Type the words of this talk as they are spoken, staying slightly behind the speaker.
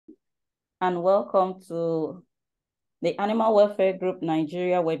and welcome to the Animal Welfare Group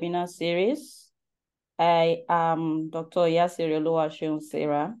Nigeria webinar series. I am Dr. Yasiri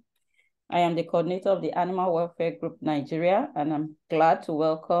Oluwaseun-Sarah. I am the coordinator of the Animal Welfare Group Nigeria, and I'm glad to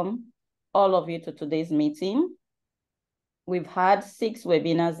welcome all of you to today's meeting. We've had 6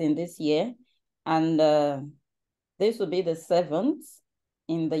 webinars in this year, and this will be the 7th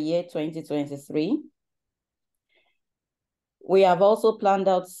in the year 2023. We have also planned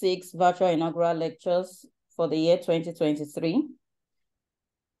out 6 virtual inaugural lectures for the year 2023.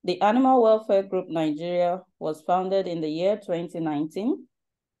 The Animal Welfare Group Nigeria was founded in the year 2019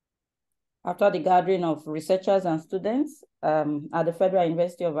 after the gathering of researchers and students at the Federal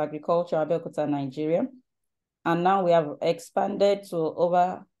University of Agriculture, Abeokuta, Nigeria. And now we have expanded to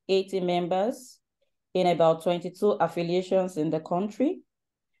over 80 members in about 22 affiliations in the country.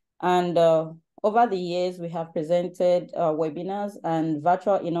 And over the years, we have presented webinars and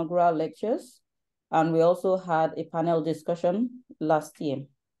virtual inaugural lectures, and we also had a panel discussion last year.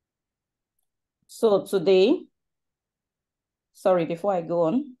 So today, before I go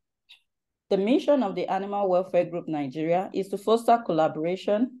on, the mission of the Animal Welfare Group Nigeria is to foster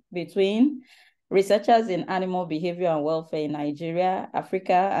collaboration between researchers in animal behavior and welfare in Nigeria,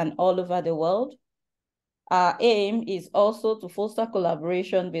 Africa, and all over the world. Our aim is also to foster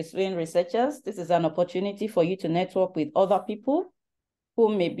collaboration between researchers. This is an opportunity for you to network with other people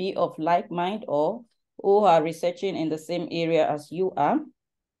who may be of like mind or who are researching in the same area as you are.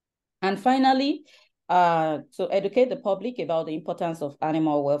 And finally, to educate the public about the importance of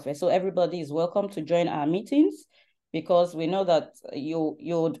animal welfare. So everybody is welcome to join our meetings, because we know that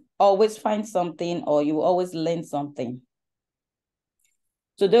you'd always find something or you always learn something.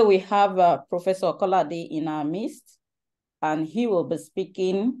 Today we have Professor Okanlade in our midst, and he will be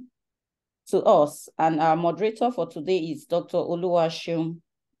speaking to us. And our moderator for today is Dr.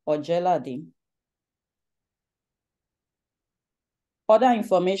 Oluwaseun-Sarah. Other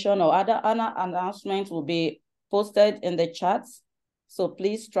information or other announcements will be posted in the chat, so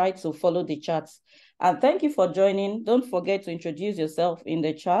please try to follow the chat. And thank you for joining. Don't forget to introduce yourself in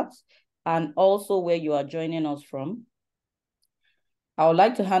the chat and also where you are joining us from. I would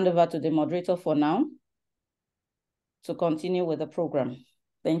like to hand over to the moderator for now to continue with the program.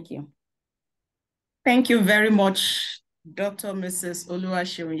 Thank you. Thank you very much, Dr. Mrs.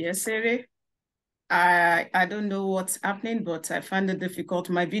 Oluwaseun-Sarah. I don't know what's happening, but I find it difficult.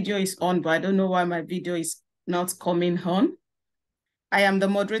 My video is on, but I don't know why my video is not coming on. I am the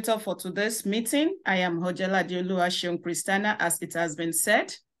moderator for today's meeting. I am Okanlade Lawal-Adebowale, as it has been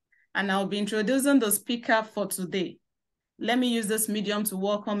said, and I'll be introducing the speaker for today. Let me use this medium to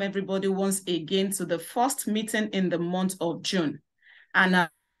welcome everybody once again to the first meeting in the month of June. And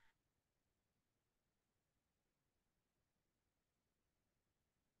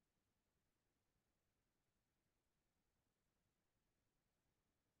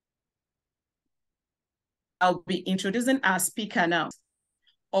I'll be introducing our speaker now.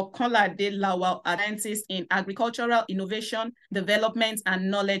 Okanlade Lawal-Adebowale, scientist in agricultural innovation, development,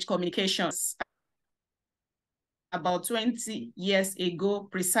 and knowledge communications. About 20 years ago,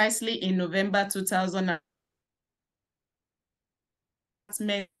 precisely in November 2000.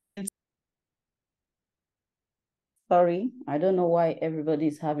 Sorry, I don't know why everybody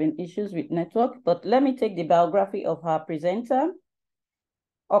is having issues with network, but let me take the biography of our presenter.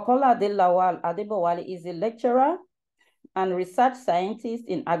 Okanlade Lawal-Adebowale is a lecturer and research scientist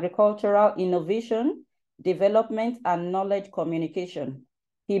in agricultural innovation, development, and knowledge communication.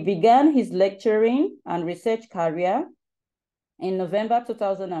 He began his lecturing and research career in November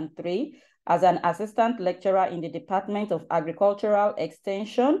 2003 as an assistant lecturer in the Department of Agricultural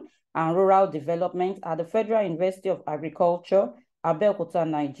Extension and Rural Development at the Federal University of Agriculture, Abeokuta,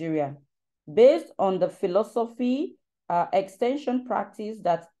 Nigeria. Based on the philosophy extension practice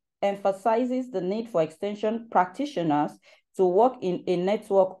that emphasizes the need for extension practitioners to work in a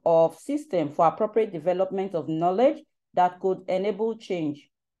network of systems for appropriate development of knowledge that could enable change.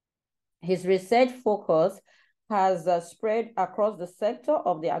 His research focus has spread across the sector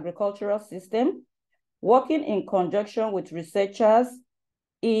of the agricultural system, working in conjunction with researchers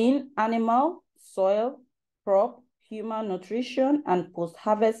in animal, soil, crop, human nutrition, and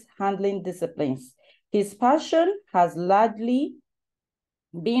post-harvest handling disciplines. His passion has largely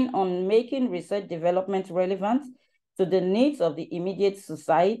been on making research development relevant to the needs of the immediate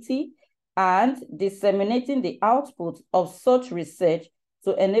society and disseminating the output of such research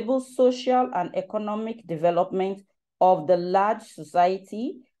to enable social and economic development of the large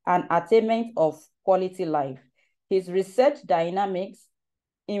society and attainment of quality life. His research dynamics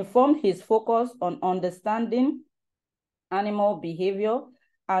informed his focus on understanding animal behavior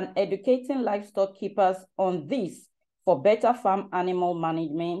and educating livestock keepers on this for better farm animal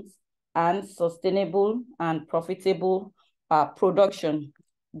management and sustainable and profitable production.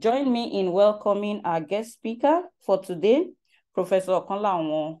 Join me in welcoming our guest speaker for today, Professor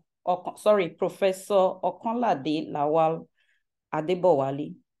Okanlade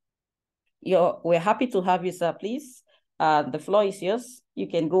Lawal-Adebowale. We're happy to have you, sir. Please, the floor is yours. You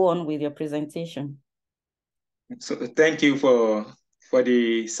can go on with your presentation. So thank you for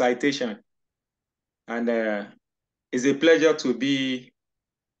the citation. And it's a pleasure to be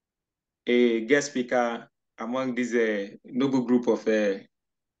a guest speaker among this noble group of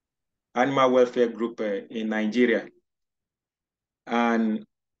animal welfare group in Nigeria. And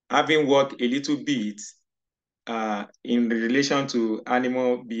having worked a little bit in relation to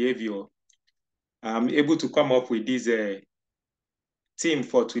animal behavior, I'm able to come up with this theme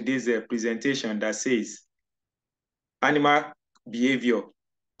for today's presentation that says animal behavior,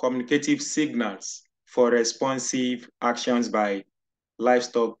 communicative signals for responsive actions by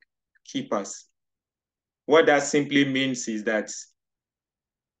livestock keepers. What that simply means is that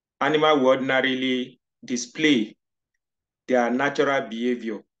animals will ordinarily display their natural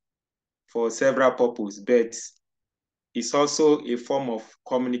behavior for several purposes, but it's also a form of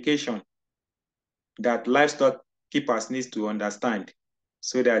communication that livestock keepers need to understand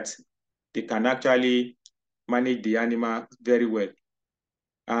so that they can actually manage the animal very well.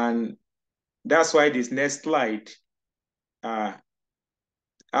 And that's why this next slide have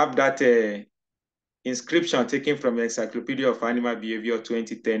that inscription taken from the Encyclopedia of Animal Behavior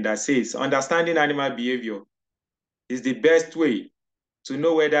 2010 that says, understanding animal behavior is the best way to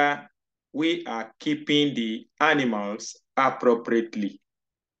know whether we are keeping the animals appropriately.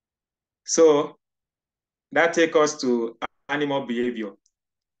 So that takes us to animal behavior.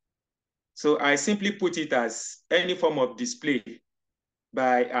 So I simply put it as any form of display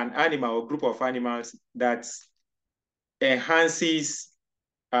by an animal or group of animals that enhances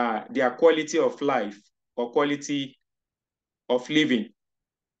their quality of life or quality of living.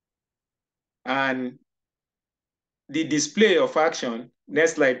 And the display of action,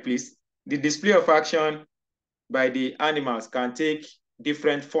 next slide, please. The display of action by the animals can take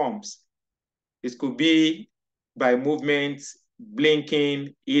different forms. It could be by movement,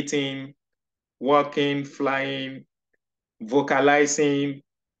 blinking, eating, walking, flying, vocalizing,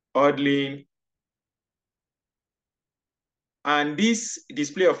 huddling. And this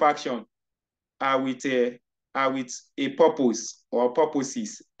display of action are with a purpose or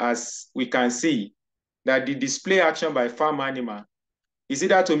purposes, as we can see that the display action by farm animal is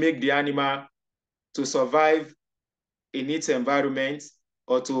either to make the animal to survive in its environment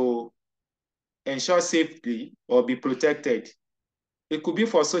or to ensure safety or be protected. It could be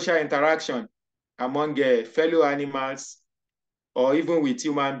for social interaction among fellow animals or even with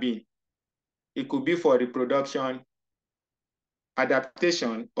human beings. It could be for reproduction,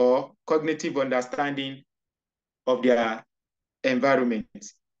 adaptation, or cognitive understanding of their environment.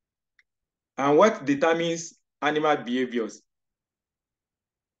 And what determines animal behaviors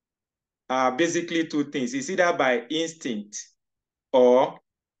are basically two things. It's either by instinct or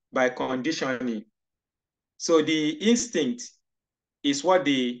by conditioning. So the instinct is what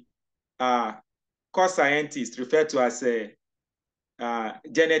the core scientists refer to as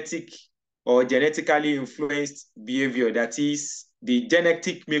genetic or genetically influenced behavior. That is, the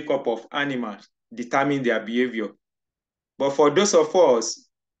genetic makeup of animals determine their behavior. But for those of us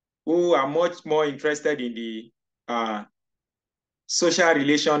who are much more interested in the social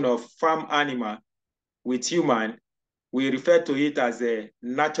relation of farm animal with human, we refer to it as a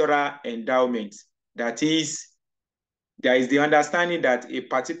natural endowment. That is, there is the understanding that a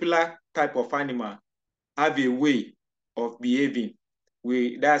particular type of animal have a way of behaving.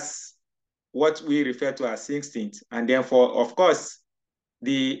 That's what we refer to as instinct. And therefore, of course,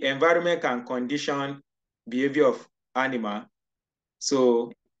 the environment can condition behavior of animal.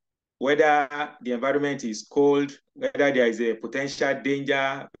 So whether the environment is cold, whether there is a potential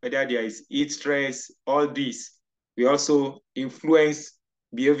danger, whether there is heat stress, all this, we also influence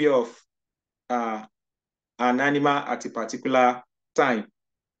behavior of an animal at a particular time.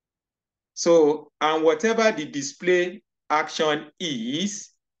 So, and whatever the display action is,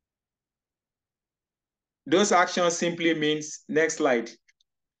 those actions simply means, next slide,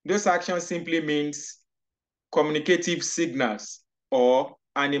 those actions simply means communicative signals or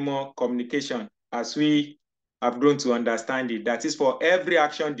animal communication, as we have grown to understand it. That is, for every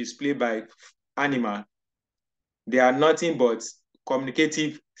action displayed by animal, they are nothing but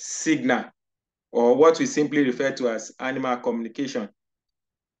communicative signal, or what we simply refer to as animal communication.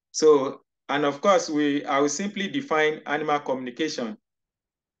 So, and of course, I will simply define animal communication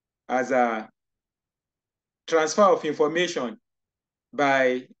as a transfer of information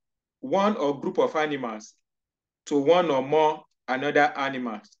by one or group of animals to one or more another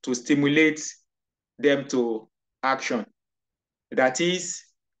animal to stimulate them to action. That is,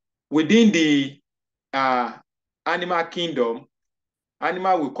 within the animal kingdom,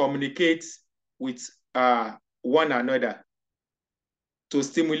 animal will communicate with one another to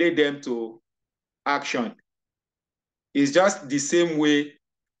stimulate them to action. It's just the same way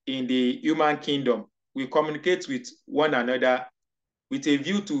in the human kingdom. We communicate with one another with a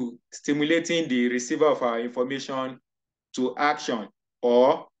view to stimulating the receiver of our information to action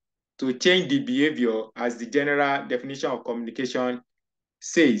or to change the behavior, as the general definition of communication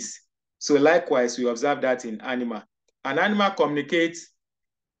says. So likewise, we observe that in animal. An animal communicates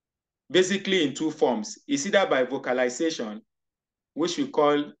basically in two forms. It's either by vocalization, which we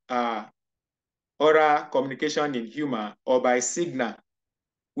call oral communication in human, or by signal,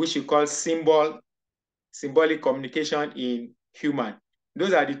 which we call symbolic communication in human.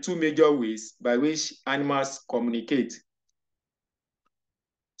 Those are the two major ways by which animals communicate.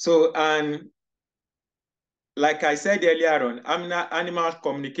 So, and like I said earlier on, animals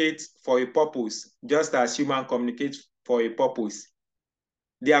communicate for a purpose, just as humans communicate for a purpose.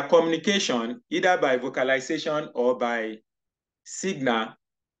 Their communication, either by vocalization or by signal,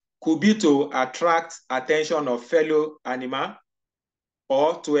 could be to attract attention of fellow animal,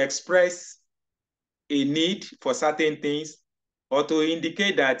 or to express a need for certain things, or to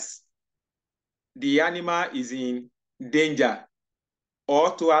indicate that the animal is in danger,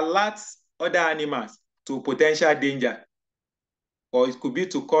 or to alert other animals to potential danger. Or it could be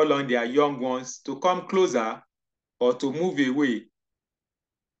to call on their young ones to come closer or to move away.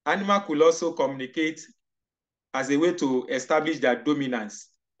 Animals could also communicate as a way to establish their dominance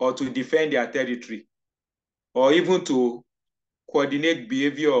or to defend their territory, or even to coordinate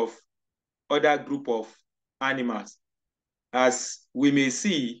behavior of other group of animals. As we may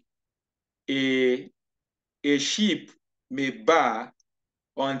see, a sheep may bar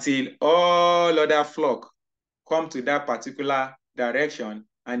until all other flock come to that particular direction,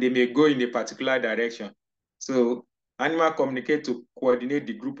 and they may go in a particular direction. So animals communicate to coordinate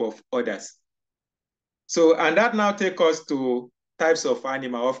the group of others. So, and that now takes us to types of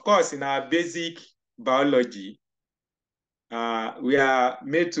animal. Of course, in our basic biology, we are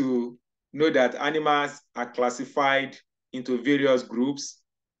made to know that animals are classified into various groups,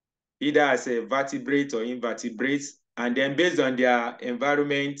 either as a vertebrate or invertebrates. And then based on their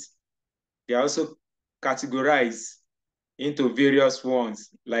environment, they are also categorized into various ones,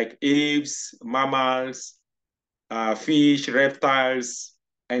 like apes, mammals, fish, reptiles,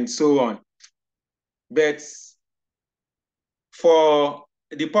 and so on. But for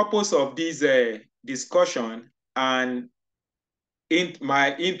the purpose of this discussion and in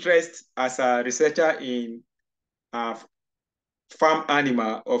my interest as a researcher in farm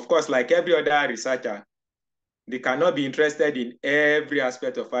animal, of course, like every other researcher, they cannot be interested in every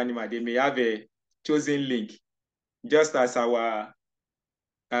aspect of animal. They may have a chosen link, just as our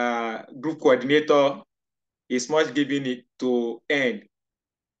group coordinator is much giving it to N.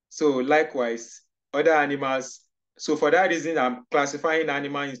 So likewise, other animals. So for that reason, I'm classifying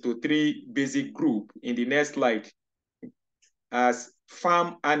animals into three basic groups in the next slide, as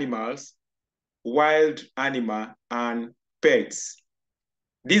farm animals, wild animal, and pets.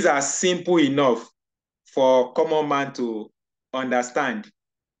 These are simple enough for common man to understand,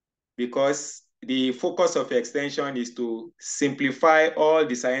 because the focus of extension is to simplify all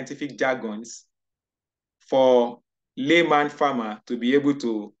the scientific jargons for layman farmer to be able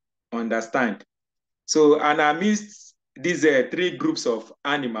to understand. So, and amidst these three groups of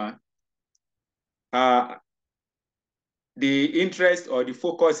animal, the interest or the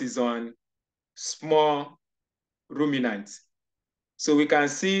focus is on small ruminants. So we can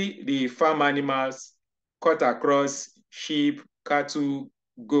see the farm animals cut across sheep, cattle,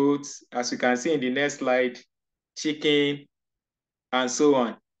 goats, as you can see in the next slide, chicken, and so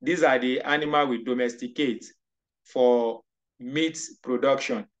on. These are the animals we domesticate for meat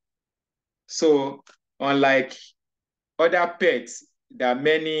production. So unlike other pets that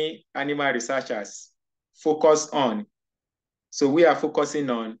many animal researchers focus on, so we are focusing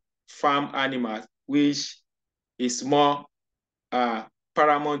on farm animals, which is more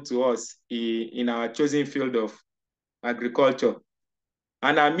paramount to us in our chosen field of agriculture.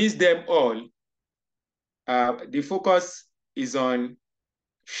 And amidst them all, the focus is on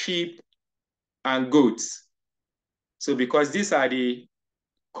sheep and goats. So because these are the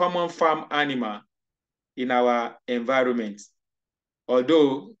common farm animal in our environment,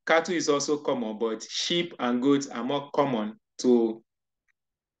 although cattle is also common, but sheep and goats are more common to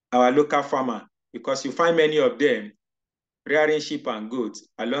our local farmer, because you find many of them rearing sheep and goats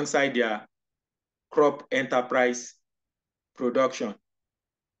alongside their crop enterprise production.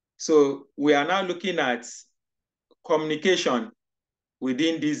 So we are now looking at communication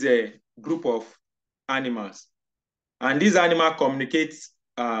within this group of animals. And these animals communicate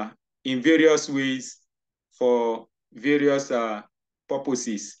in various ways for various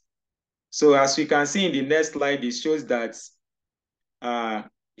purposes. So as we can see in the next slide, it shows that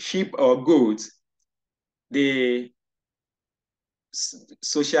sheep or goats, they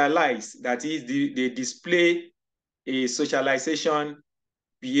socialize, that is, they display a socialization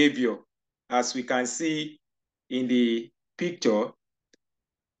behavior, as we can see in the picture.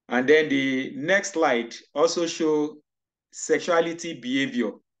 And then the next slide also show sexuality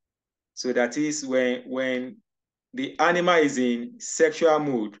behavior. So that is when the animal is in sexual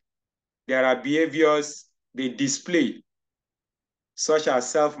mood, there are behaviors they display, such as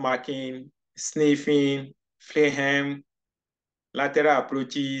self-marking, sniffing, phlegm, lateral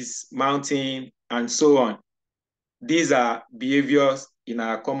approaches, mounting, and so on. These are behaviors in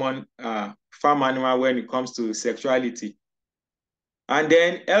our common farm animal when it comes to sexuality. And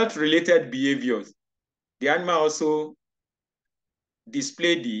then health-related behaviors. The animal also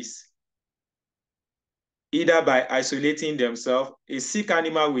display this either by isolating themselves. A sick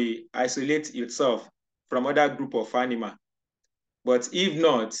animal will isolate itself from other group of animal. But if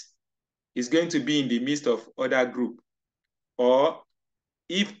not, it's going to be in the midst of other group. Or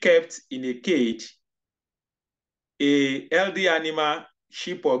if kept in a cage, a healthy animal,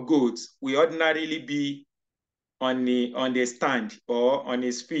 sheep or goat, will ordinarily be on the stand or on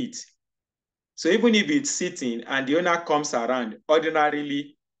his feet. So even if it's sitting and the owner comes around,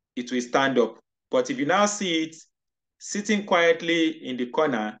 ordinarily it will stand up. But if you now see it sitting quietly in the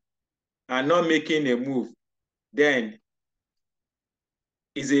corner and not making a move, then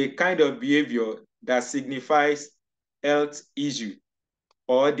is a kind of behavior that signifies health issue,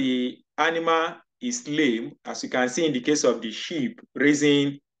 or the animal is lame, as you can see in the case of the sheep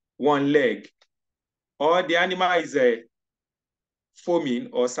raising one leg, or the animal is foaming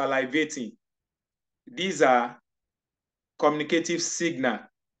or salivating. These are communicative signals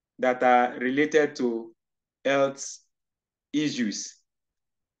that are related to health issues.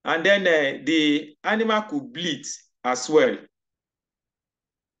 And then the animal could bleat as well.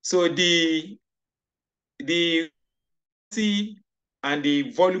 So the and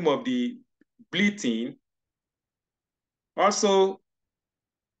the volume of the bleating also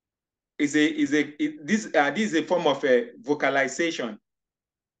this is a form of a vocalization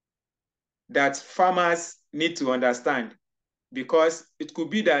that farmers need to understand, because it could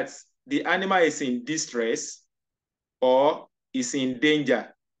be that the animal is in distress, or is in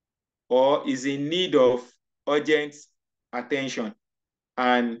danger, or is in need of urgent attention.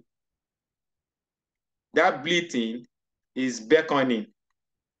 And that bleating is beckoning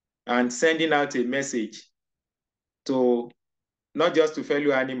and sending out a message to not just to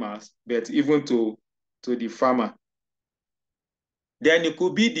fellow animals, but even to the farmer. Then it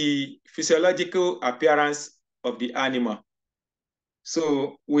could be the physiological appearance of the animal.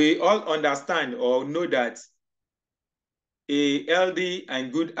 So we all understand or know that a healthy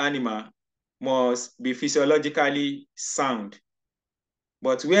and good animal must be physiologically sound.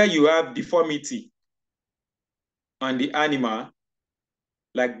 But where you have deformity on the animal,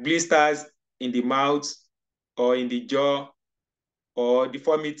 like blisters in the mouth or in the jaw, or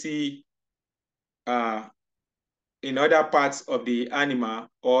deformity in other parts of the animal,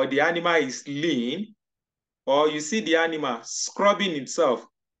 or the animal is lean, or you see the animal scrubbing itself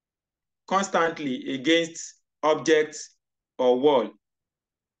constantly against objects or wall,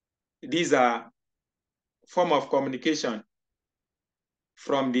 these are form of communication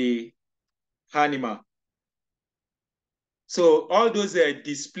from the animal. So all those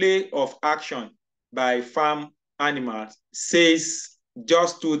display of action by farm animals says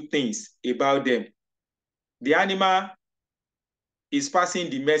just two things about them. The animal is passing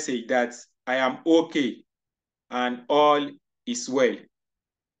the message that I am okay and all is well.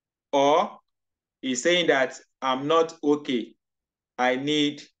 Or is saying that I'm not okay, I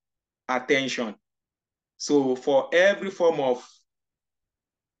need attention. So for every form of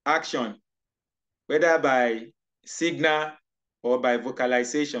action, whether by signal or by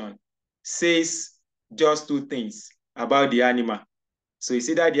vocalization, says just two things about the animal. So it's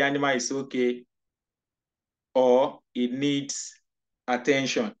either the animal is okay or it needs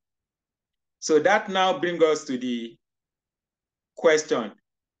attention. So that now brings us to the question,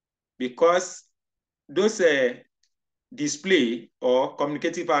 because those display or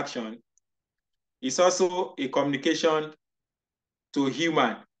communicative action is also a communication to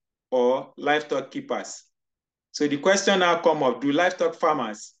human, or livestock keepers. So the question now comes up, do livestock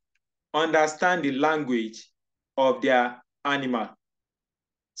farmers understand the language of their animal?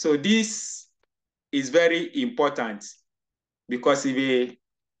 So this is very important because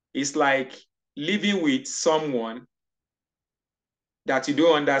it's like living with someone that you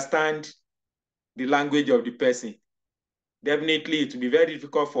don't understand the language of the person. Definitely, it will be very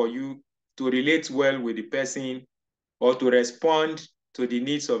difficult for you to relate well with the person or to respond to the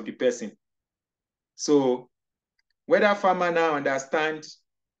needs of the person. So whether farmer now understand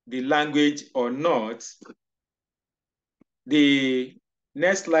the language or not, the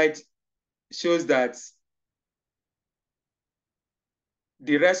next slide shows that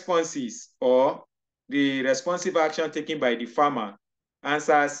the responses or the responsive action taken by the farmer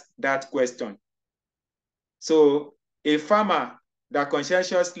answers that question. So a farmer that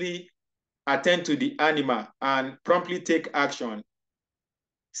conscientiously attend to the animal and promptly take action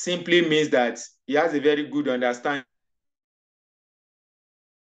simply means that he has a very good understanding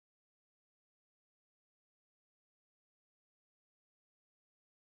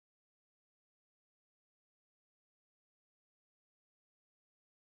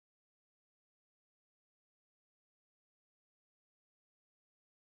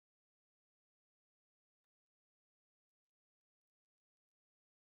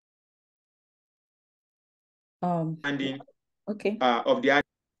Okay. Of the animal,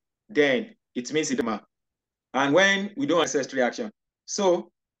 then it means it's animal. And when we don't necessary action.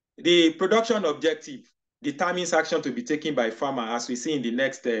 So the production objective determines action to be taken by farmer, as we see in the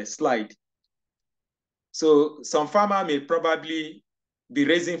next slide. So some farmer may probably be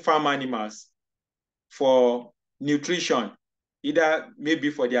raising farm animals for nutrition, either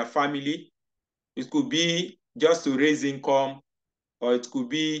maybe for their family, it could be just to raise income, or it could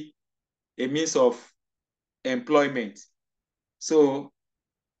be a means of employment. So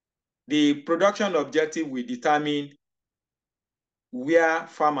the production objective will determine where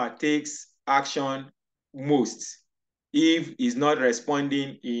farmer takes action most if he's not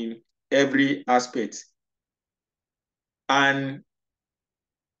responding in every aspect. And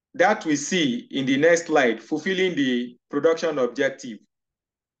that we see in the next slide, fulfilling the production objective,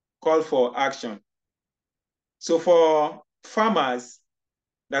 call for action. So for farmers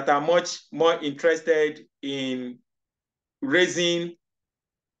that are much more interested in raising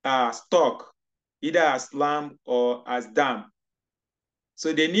stock, either as lamb or as dam,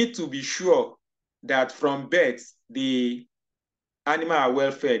 so they need to be sure that from birth, the animal are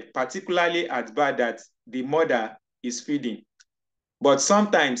well fed, particularly at birth that the mother is feeding. But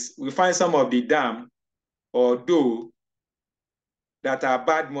sometimes we find some of the dam or doe that are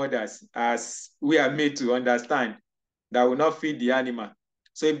bad mothers, as we are made to understand, that will not feed the animal.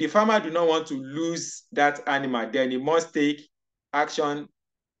 So if the farmer do not want to lose that animal, then he must take action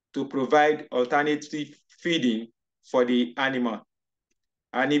to provide alternative feeding for the animal.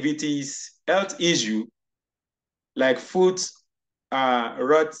 And if it is health issue, like foot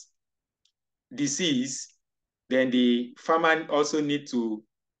rot disease, then the farmer also need to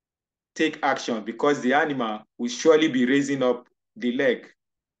take action because the animal will surely be raising up the leg.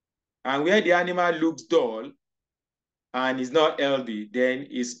 And where the animal looks dull and is not healthy, then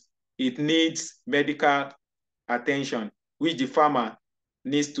it needs medical attention, which the farmer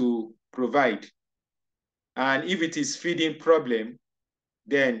needs to provide. And if it is feeding problem,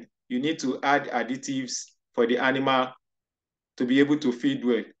 then you need to add additives for the animal to be able to feed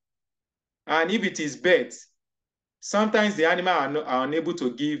well. And if it is birth, sometimes the animal are unable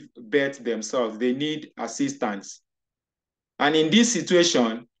to give birth themselves. They need assistance. And in this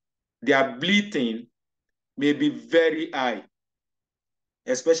situation, their bleating may be very high,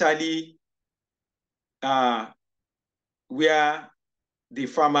 especially where the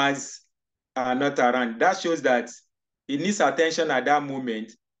farmers are not around. That shows that it needs attention at that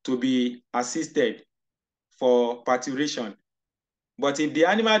moment to be assisted for parturition. But if the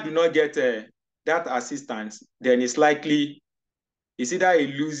animal do not get that assistance, then it's likely it's either it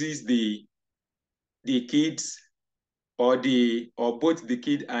loses the kids or both the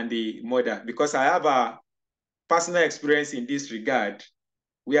kid and the mother. Because I have a personal experience in this regard,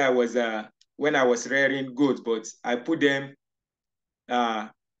 where I was when I was rearing goats, but I put them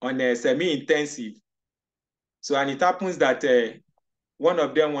on a semi-intensive. So, and it happens that one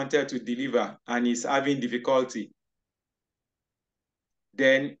of them wanted to deliver and is having difficulty.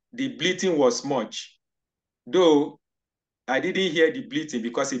 Then the bleating was much. Though I didn't hear the bleating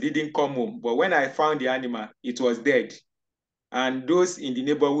because it didn't come home. But when I found the animal, it was dead. And those in the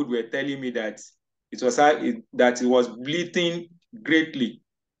neighborhood were telling me that it was bleating greatly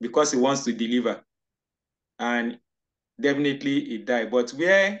because he wants to deliver. And definitely it die. But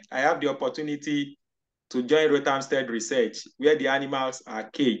where I have the opportunity to join Rothamsted research, where the animals are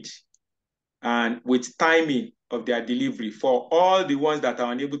caged and with timing of their delivery for all the ones that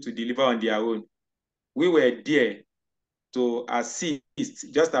are unable to deliver on their own, we were there to assist,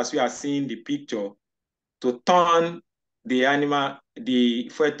 just as we are seeing the picture, to turn the animal, the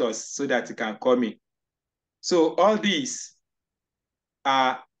fetus, so that it can come in. So all these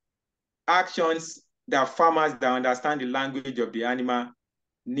are actions that farmers that understand the language of the animal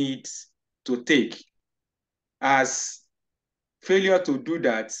need to take, as failure to do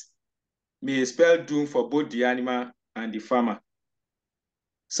that may spell doom for both the animal and the farmer.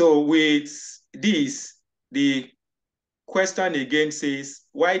 So with this, the question again says,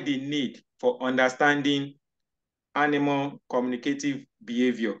 why the need for understanding animal communicative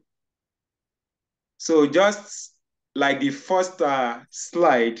behavior? So just like the first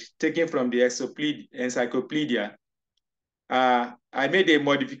slide taken from the encyclopedia, I made a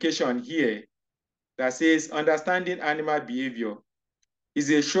modification here that says understanding animal behavior is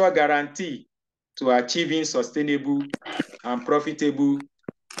a sure guarantee to achieving sustainable and profitable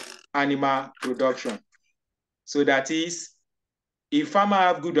animal production. So that is, if farmers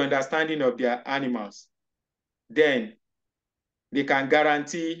have good understanding of their animals, then they can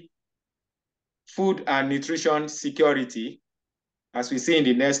guarantee food and nutrition security, as we see in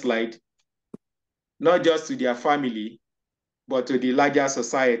the next slide, not just to their family, but to the larger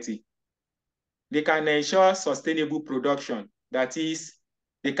society. They can ensure sustainable production. That is,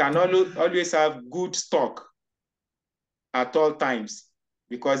 they can always have good stock at all times,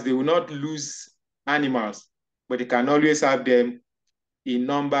 because they will not lose animals, but they can always have them in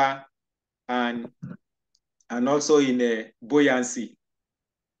number and also in a buoyancy.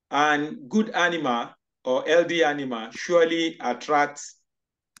 And good animal or healthy animal surely attracts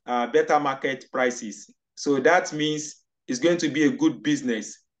better market prices. So that means it's going to be a good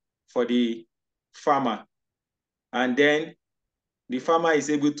business for the farmer. And then the farmer is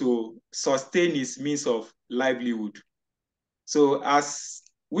able to sustain his means of livelihood. So as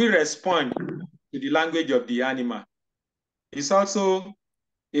we respond to the language of the animal, it's also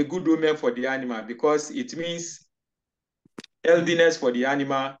a good omen for the animal, because it means healthiness for the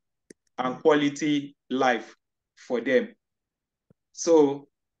animal and quality life for them. So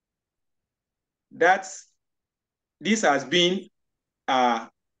this has been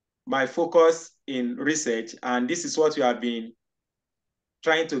my focus in research, and this is what we have been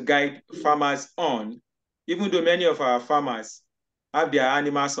trying to guide farmers on, even though many of our farmers have their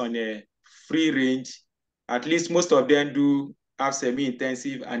animals on a free range. At least most of them do have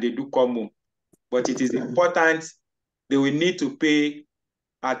semi-intensive and they do come home. But it is important, they will need to pay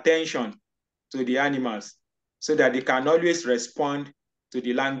attention to the animals so that they can always respond to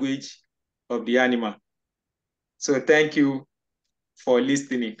the language of the animal. So thank you for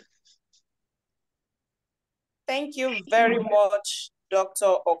listening. Thank you very much,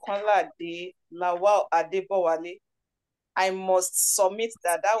 Dr. Okanlade Lawal-Adebowale. I must submit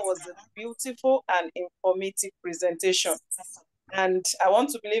that that was a beautiful and informative presentation. And I want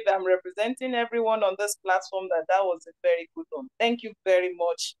to believe I'm representing everyone on this platform that that was a very good one. Thank you very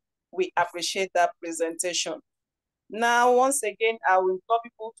much. We appreciate that presentation. Now, once again, I will implore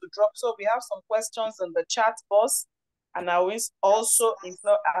people to drop. So we have some questions in the chat box, and I will also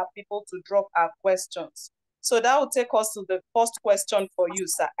implore our people to drop our questions. So that will take us to the first question for you,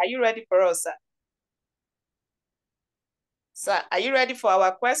 sir. Are you ready for us, sir? Sir, are you ready for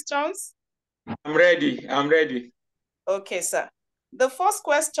our questions? I'm ready. I'm ready. Okay, sir. The first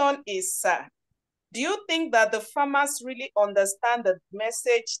question is, sir, do you think that the farmers really understand the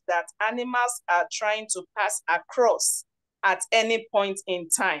message that animals are trying to pass across at any point in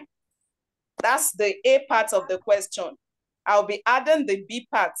time? That's the A part of the question. I'll be adding the B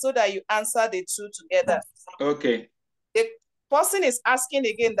part so that you answer the two together. Okay. The person is asking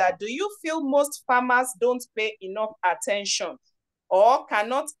again that, do you feel most farmers don't pay enough attention or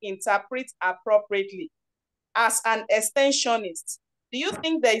cannot interpret appropriately? As an extensionist, do you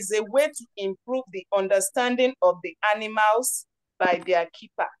think there is a way to improve the understanding of the animals by their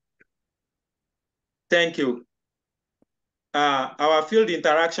keeper? Thank you. Our field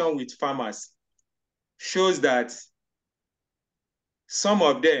interaction with farmers shows that some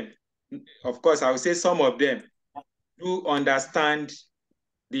of them, of course, I would say some of them, do understand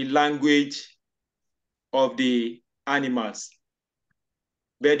the language of the animals.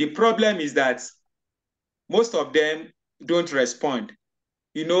 But the problem is that most of them don't respond.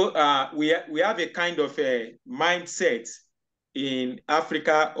 You know, we have a kind of a mindset in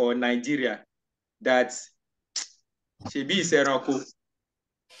Africa or Nigeria that Shebi is Erako.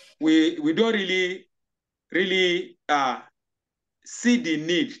 We don't really really see the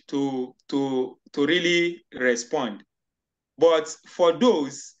need to really respond. But for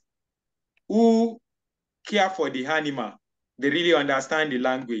those who care for the animal, they really understand the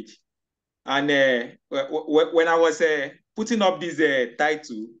language. And when I was putting up this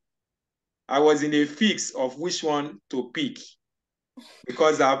title, I was in a fix of which one to pick,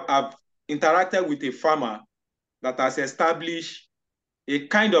 because I've interacted with a farmer that has established a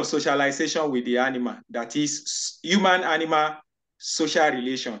kind of socialization with the animal, that is human-animal social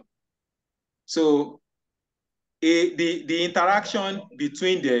relation. So the interaction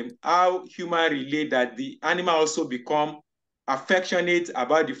between them, how human relate, that the animal also become affectionate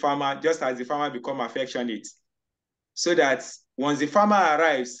about the farmer, just as the farmer become affectionate. So that once the farmer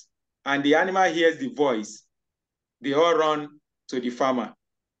arrives and the animal hears the voice, they all run to the farmer.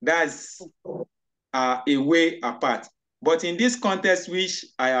 That's a way apart. But in this context, which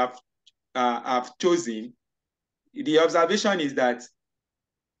I have chosen, the observation is that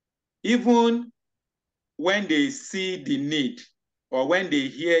even when they see the need, or when they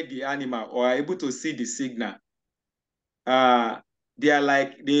hear the animal, or are able to see the signal, they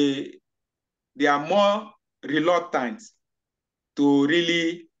are more reluctant to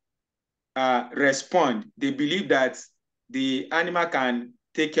really respond. They believe that the animal can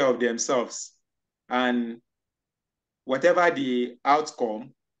take care of themselves, and whatever the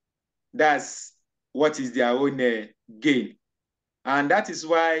outcome, that's what is their own gain. And that is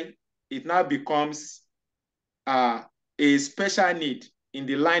why it now becomes a special need in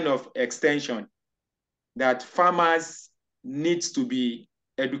the line of extension, that farmers need to be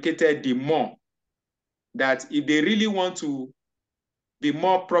educated the more, that if they really want to be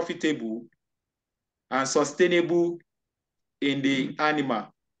more profitable and sustainable in the animal,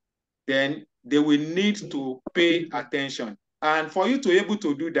 then they will need to pay attention. And for you to be able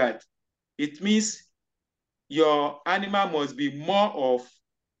to do that, it means your animal must be more of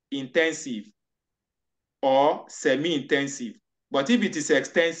intensive or semi-intensive. But if it is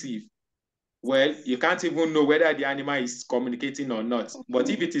extensive, well, you can't even know whether the animal is communicating or not. But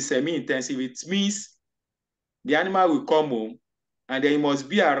if it is semi-intensive, it means the animal will come home and then you must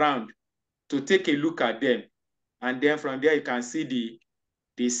be around to take a look at them. And then from there, you can see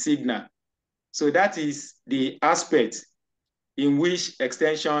the signal. So that is the aspect in which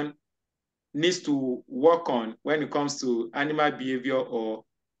extension needs to work on when it comes to animal behavior or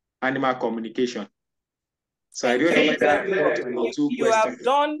animal communication. So I don't know whether that got to your two questions. You have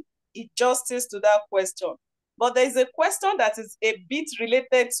done justice to that question. But there is a question that is a bit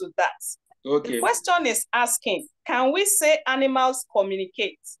related to that. Okay. The question is asking, can we say animals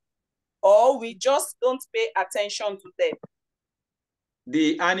communicate, or we just don't pay attention to them?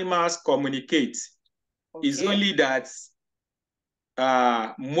 The animals communicate. Okay. It's only that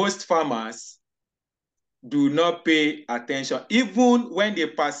most farmers do not pay attention. Even when they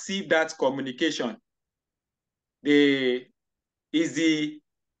perceive that communication, is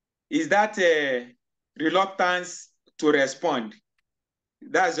that reluctance to respond.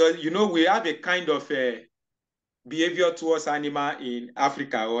 That's just, you know, we have a kind of behavior towards animal in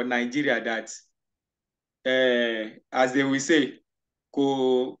Africa or Nigeria that, as they will say,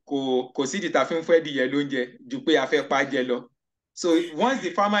 ko si di ta fin fwe di ye lonje ju pe a fe pa je lo. So once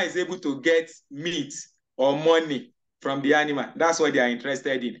the farmer is able to get meat or money from the animal, that's what they are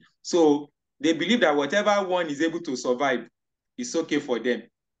interested in. So they believe that whatever one is able to survive is okay for them.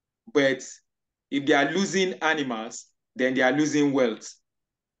 But if they are losing animals, then they are losing wealth.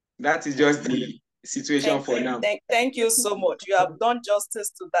 That is just the situation for now. Thank you so much. You have done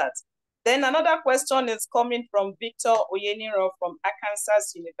justice to that. Then another question is coming from Victor Oyeniro from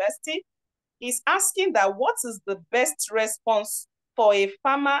Arkansas University. He's asking that what is the best response for a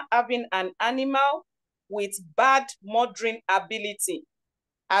farmer having an animal with bad mothering ability,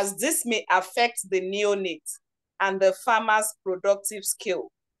 as this may affect the neonate and the farmer's productive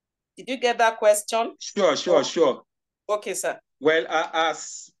skill? Did you get that question? Sure. Okay, sir. Well,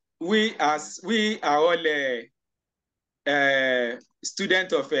 as we are all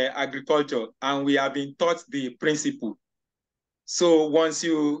students of agriculture, and we have been taught the principle. So once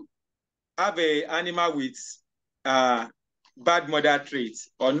you have an animal with bad mother traits,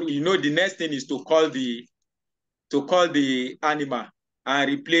 or you know, the next thing is to call the animal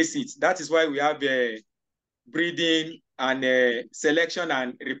and replace it. That is why we have breeding and selection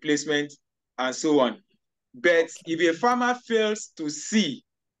and replacement and so on. But if a farmer fails to see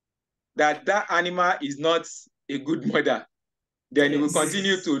that that animal is not a good mother, then he will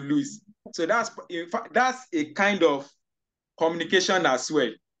continue to lose. So that's a kind of communication as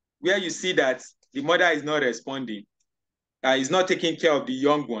well, where you see that the mother is not responding, is not taking care of the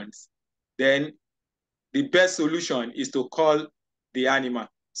young ones. Then the best solution is to call the animal.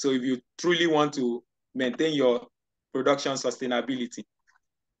 So if you truly want to maintain your production sustainability.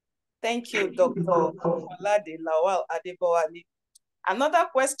 Thank you, Dr. Okanlade Lawal-Adebowale. Another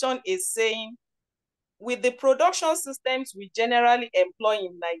question is saying, with the production systems we generally employ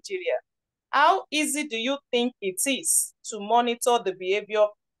in Nigeria, how easy do you think it is to monitor the behavior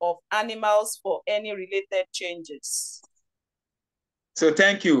of animals for any related changes? So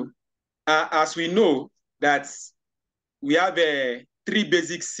thank you. As we know that we have a 3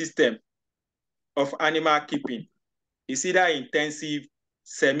 basic system of animal keeping. It's either intensive,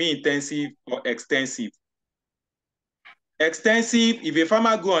 semi-intensive, or extensive. Extensive, if a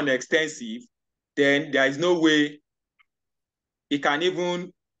farmer go on extensive, then there is no way he can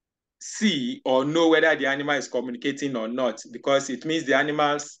even see or know whether the animal is communicating or not, because it means the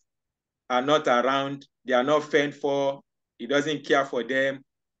animals are not around, they are not fed for, he doesn't care for them.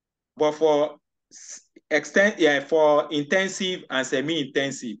 But for intensive and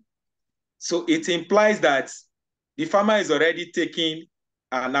semi-intensive, so it implies that the farmer is already taking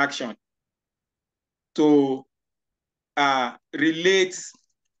an action to relate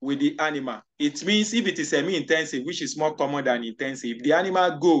with the animal. It means if it is semi-intensive, which is more common than intensive, the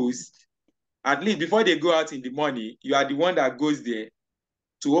animal goes, at least before they go out in the morning, you are the one that goes there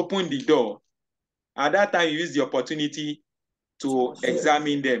to open the door. At that time, you use the opportunity to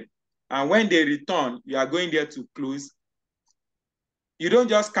examine them. And when they return, you are going there to close. You don't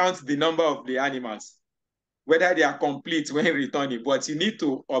just count the number of the animals, whether they are complete when returning, but you need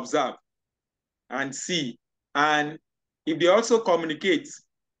to observe and see. And if they also communicate,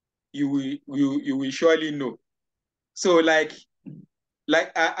 you will surely know. So like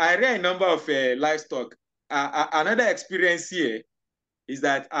I read a number of livestock. Another experience here is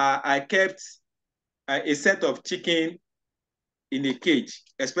that I kept a set of chicken in a cage,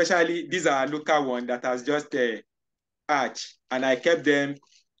 especially these are a local one that has just hatched, and I kept them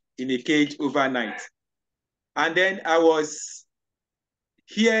in a cage overnight. And then I was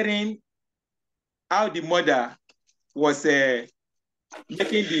hearing how the mother was making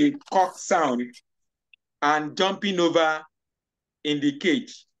the cock sound and jumping over in the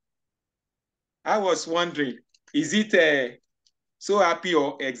cage. I was wondering, is it so happy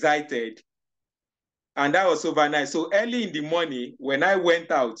or excited? And that was overnight. So early in the morning, when I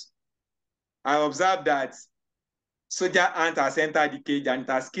went out, I observed that soldier ant has entered the cage and it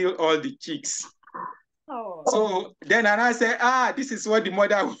has killed all the chicks. Oh. So then I said, this is what the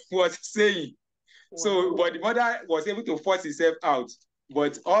mother was saying. Wow. So, but the mother was able to force herself out.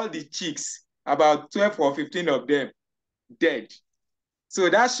 But all the chicks, about 12 or 15 of them, dead. So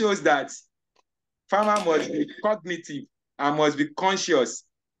that shows that farmer must be cognitive and must be conscious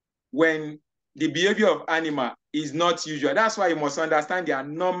when the behavior of animal is not usual. That's why you must understand their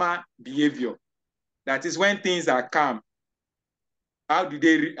normal behavior. That is when things are calm. How do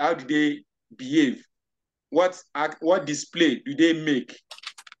they behave? What display do they make?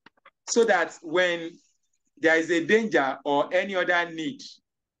 So that when there is a danger or any other need,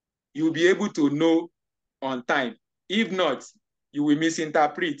 you'll be able to know on time. If not, you will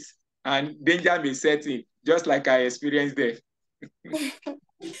misinterpret and danger may set in, just like I experienced there.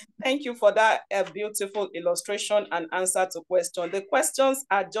 Thank you for that beautiful illustration and answer to question. The questions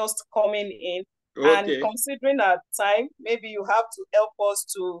are just coming in. Okay. And considering our time, maybe you have to help us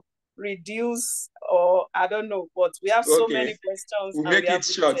to reduce, or I don't know, but we have so many questions. We'll make it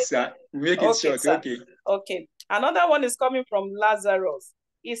short, sir. We'll make it short, sir. Okay. Okay. Another one is coming from Lazarus.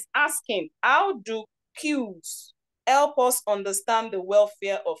 He's asking, how do cues help us understand the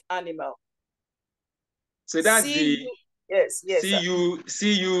welfare of animals? So that's the yes,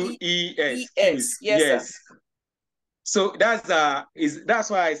 C-U-E-S. Yes. Yes. So that's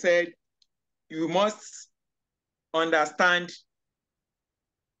why I said you must understand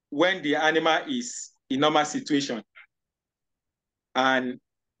when the animal is in normal situation, and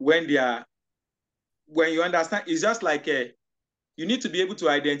when you understand, it's just like you need to be able to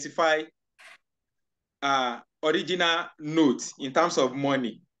identify original notes in terms of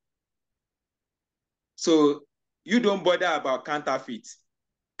money. So you don't bother about counterfeit.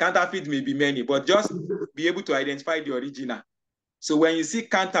 Counterfeit may be many, but just be able to identify the original. So when you see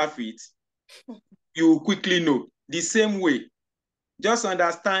counterfeit, you quickly know. The same way, just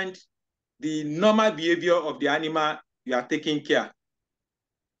understand the normal behavior of the animal you are taking care.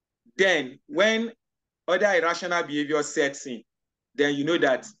 Then when other irrational behavior sets in, then you know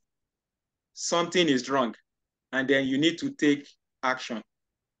that something is wrong, and then you need to take action.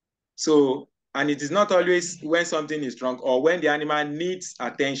 So, and it is not always when something is wrong or when the animal needs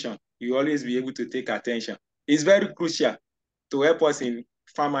attention, you always be able to take attention. It's very crucial to help us in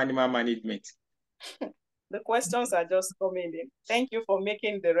farm animal management. The questions are just coming in. Thank you for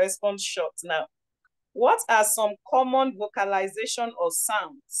making the response short now. What are some common vocalization or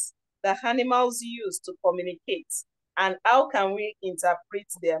sounds that animals use to communicate, and how can we interpret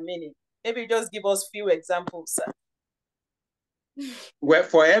their meaning? Maybe just give us few examples, sir. Well,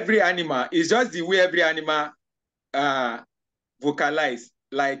 for every animal, it's just the way every animal vocalize.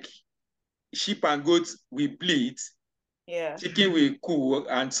 Like sheep and goats will bleat, yeah. Chicken will coo,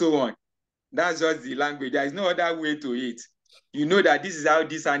 and so on. That's just the language. There is no other way to it. You know that this is how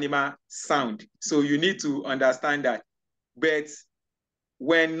this animal sound. So you need to understand that. But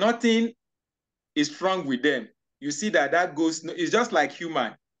when nothing is wrong with them, you see that that goes, it's just like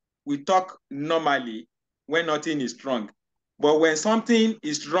human. We talk normally when nothing is wrong. But when something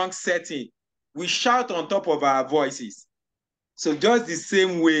is wrong setting, we shout on top of our voices. So just the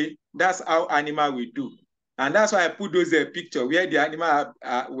same way, that's how animal will do. And that's why I put those picture where the animal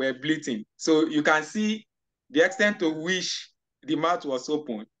were bleating. So you can see the extent to which the mouth was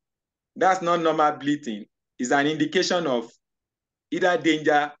open. That's not normal bleating. It's an indication of either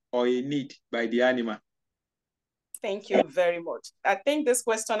danger or a need by the animal. Thank you very much. I think this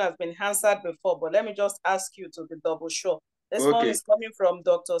question has been answered before, but let me just ask you to be double sure. This one is coming from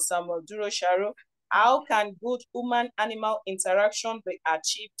Dr. Samuel Duro Sharo. How can good human-animal interaction be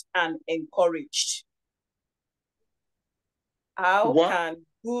achieved and encouraged? How can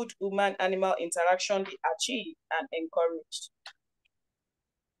good human-animal interaction be achieved and encouraged?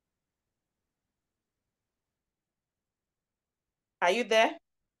 Are you there?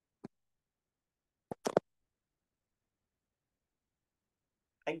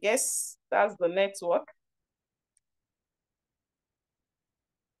 I guess that's the network.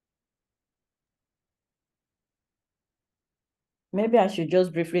 Maybe I should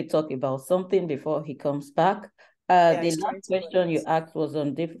just briefly talk about something before he comes back. The last question you asked was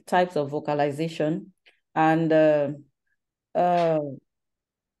on different types of vocalization, and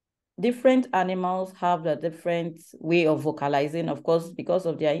different animals have a different way of vocalizing, of course, because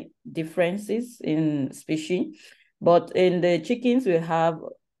of their differences in species. But in the chickens, we have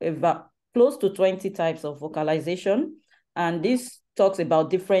close to 20 types of vocalization, and this talks about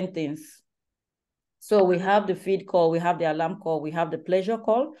different things. So we have the feed call, we have the alarm call, we have the pleasure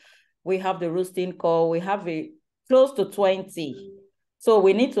call, we have the roosting call, we have close to 20. So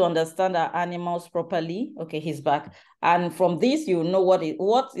we need to understand our animals properly. Okay, he's back. And from this, you know what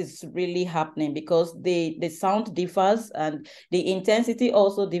is really happening, because the sound differs and the intensity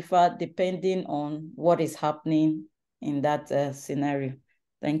also differ depending on what is happening in that scenario.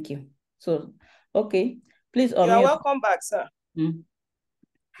 Thank you. So, okay, please unmute. You are welcome back, sir.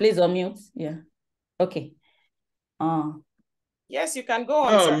 Please unmute, yeah. Okay. Yes, you can go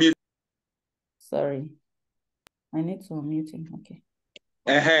on, sir. Sorry. I need to unmute him. Okay.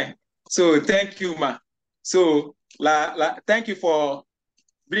 So thank you, ma. So thank you for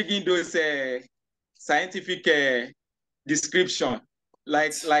bringing those scientific description.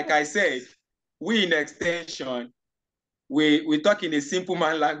 Like I said, we in extension, we talk in a simple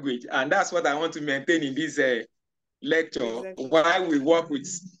man language, and that's what I want to maintain in this lecture. While we work with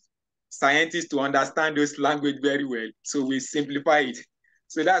scientists to understand those language very well, so we simplify it.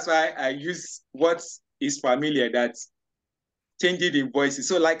 So that's why I use what is familiar, that changing in voices.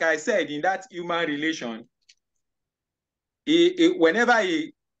 So like I said, in that human relation, whenever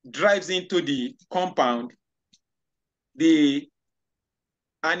he drives into the compound, the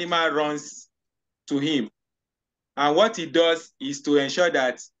animal runs to him. And what he does is to ensure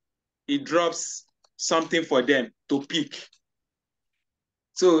that he drops something for them to pick.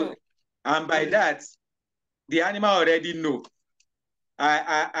 So, and by that, the animal already know.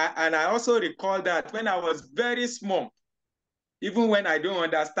 And I also recall that when I was very small, even when I don't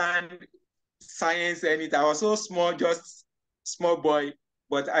understand science and anything, I was so small, just small boy,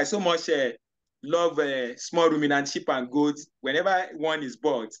 but I so much love small ruminant sheep and goats. Whenever one is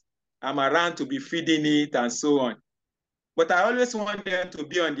bought, I'm around to be feeding it and so on. But I always want them to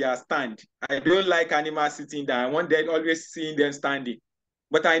be on their stand. I don't like animals sitting down. I want them always seeing them standing.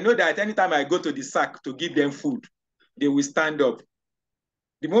 But I know that anytime I go to the sack to give them food, they will stand up.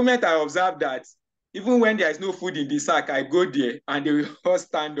 The moment I observe that, even when there is no food in the sack, I go there and they will all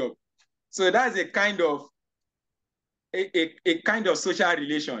stand up. So that's a kind of social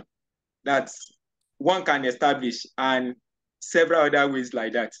relation that one can establish, and several other ways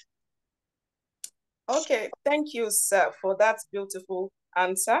like that. Okay, thank you, sir, for that beautiful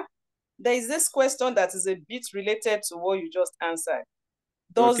answer. There is this question that is a bit related to what you just answered.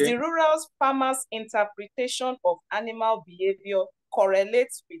 Does the rural farmers' interpretation of animal behavior correlate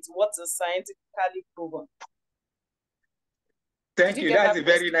with what is scientifically proven? Thank you. That's a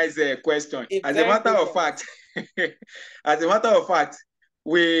very nice question. As a matter of fact,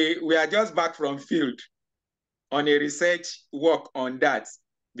 we are just back from field on a research work on that,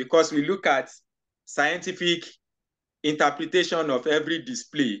 because we look at scientific interpretation of every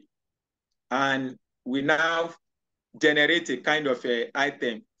display, and we now generate a kind of a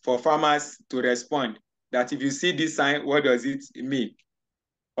item for farmers to respond, that if you see this sign, what does it mean?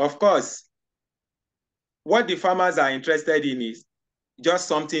 Of course, what the farmers are interested in is just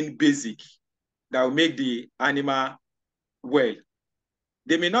something basic that will make the animal well.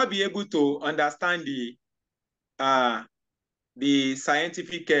 They may not be able to understand the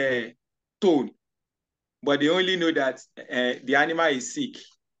scientific tone, but they only know that the animal is sick.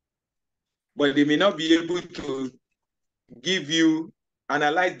 But they may not be able to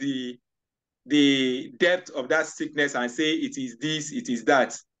analyze the depth of that sickness and say it is this, it is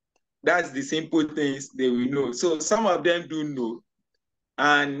that. That's the simple things they will know. So some of them do know.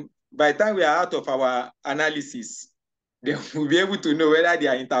 And by the time we are out of our analysis, they will be able to know whether they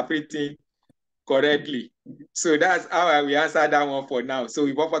are interpreting correctly. So that's how I will answer that one for now. So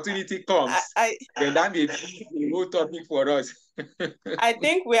if opportunity comes, then that may be a whole topic for us. I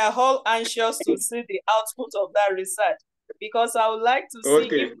think we are all anxious to see the output of that research, because I would like to see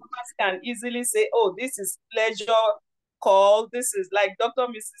if farmers can easily say, oh, this is pleasure call, this is like Dr.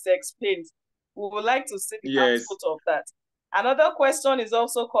 Mrs. explained. We would like to see the output of that. Another question is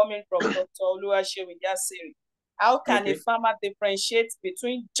also coming from Dr. Oluwasewin. How can a farmer differentiate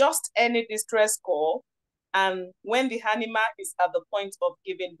between just any distress call and when the animal is at the point of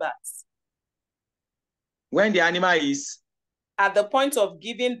giving birth? When the animal is at the point of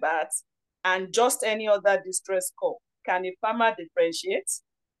giving birth and just any other distress call, can a farmer differentiate?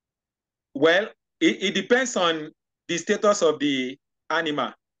 Well, it depends on the status of the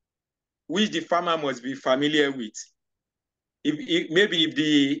animal, which the farmer must be familiar with. Maybe if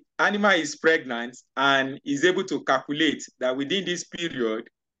the animal is pregnant and is able to calculate that within this period,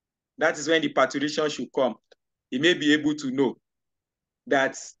 that is when the parturition should come, he may be able to know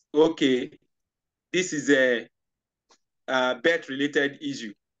that, okay, this is a birth-related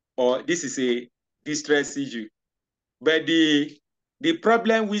issue, or this is a distress issue. But the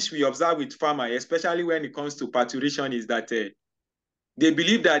problem which we observe with farmers, especially when it comes to parturition, is that they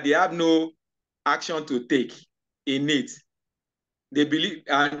believe that they have no action to take in it. They believe,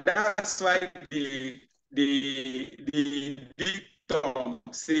 and that's why the dictum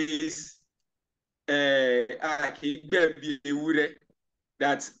says that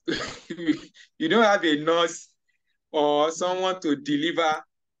you don't have a nurse or someone to deliver,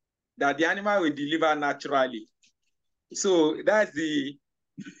 that the animal will deliver naturally. So that's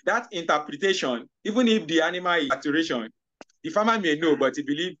that interpretation. Even if the animal is saturation, the farmer may know, but he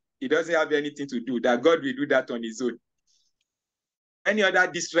believes he doesn't have anything to do, that God will do that on his own. Any other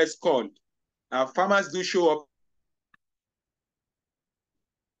distress call, farmers do show up.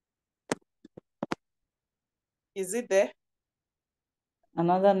 Is it there?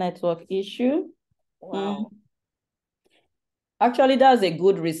 Another network issue. Wow. Actually, that's a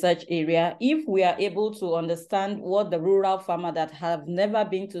good research area. If we are able to understand what the rural farmer that have never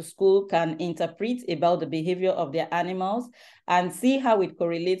been to school can interpret about the behavior of their animals and see how it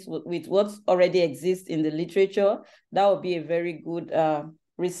correlates with what already exists in the literature, that would be a very good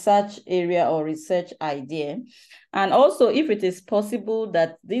research area or research idea. And also, if it is possible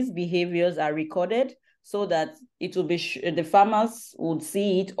that these behaviors are recorded so that it will be the farmers would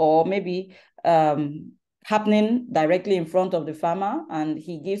see it, or maybe happening directly in front of the farmer and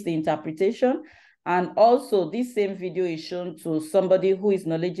he gives the interpretation. And also this same video is shown to somebody who is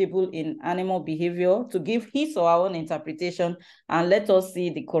knowledgeable in animal behavior to give his or our own interpretation, and let us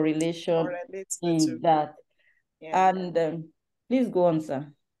see the correlation in that. Yeah. And please go on,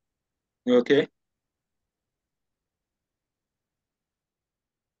 sir. Okay.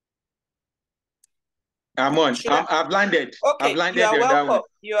 I'm on. I've landed. Okay, I've landed. You are welcome.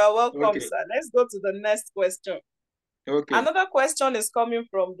 You are welcome, sir. Let's go to the next question. Okay. Another question is coming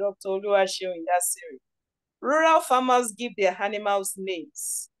from Dr. Oluwasewin. Rural farmers give their animals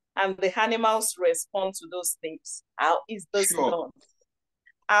names and the animals respond to those names. How is this done?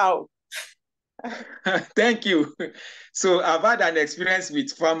 How? Thank you. So I've had an experience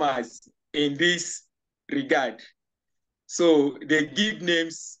with farmers in this regard. So they give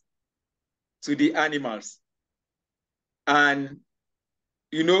names to the animals, and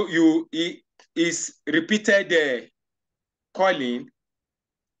it is repeated calling.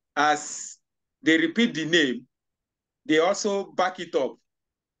 As they repeat the name, they also back it up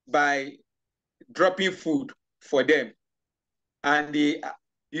by dropping food for them, and the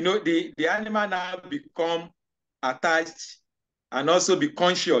animal now become attached and also be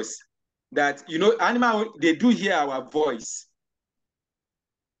conscious that, you know, animal, they do hear our voice.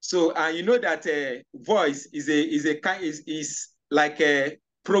 So, and you know that voice is like a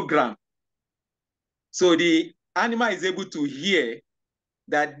program. So the animal is able to hear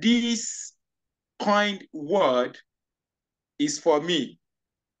that this coined word is for me.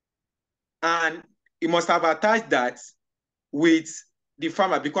 And he must have attached that with the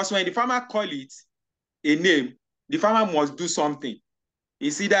farmer, because when the farmer call it a name, the farmer must do something.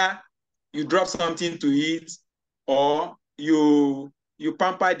 It's either you drop something to eat, or you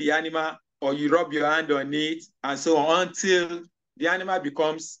pamper the animal, or you rub your hand on it, and so on, until the animal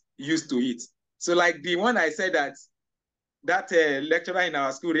becomes used to it. So like the one I said that lecturer in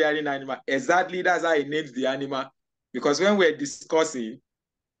our school rearing animal, exactly that's how he names the animal, because when we're discussing,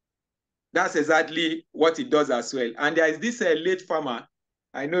 that's exactly what it does as well. And there is this late farmer,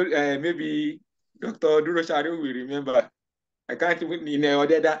 I know maybe Dr. Duroshari will remember, I can't even, in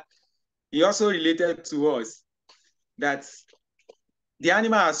Odeda, he also related to us that the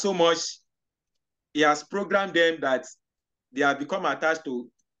animal has so much, he has programmed them that they have become attached to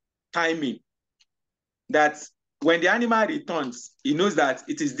timing, that when the animal returns, he knows that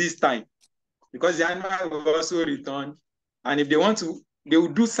it is this time, because the animal will also return. And if they want to, they will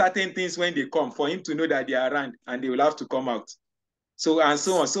do certain things when they come for him to know that they are around, and they will have to come out. So, and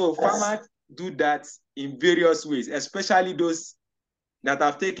so on. So farmers do that in various ways, especially those that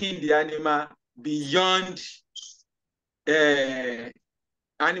have taken the animal beyond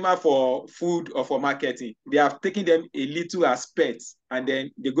animal for food or for marketing. They have taken them a little as pets, and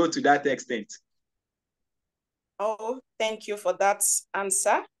then they go to that extent. Oh, thank you for that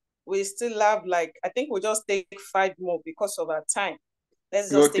answer. We still have, like, I think we'll just take 5 more because of our time.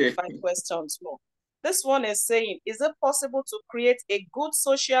 Let's just take 5 questions more. This one is saying, is it possible to create a good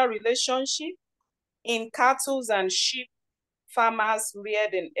social relationship in cattle and sheep farmers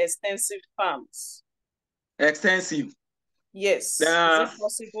reared in extensive farms? Extensive. Yes. Is it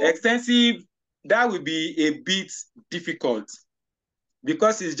possible? Extensive, that would be a bit difficult,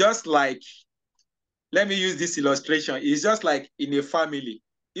 because it's just like, let me use this illustration. It's just like in a family,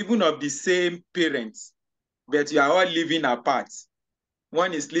 even of the same parents, but you are all living apart.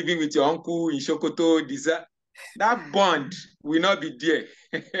 One is living with your uncle in Sokoto. That bond will not be there.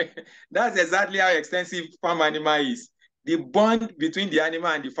 That's exactly how extensive farm animal is. The bond between the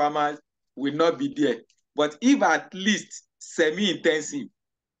animal and the farmers will not be there. But if at least semi-intensive,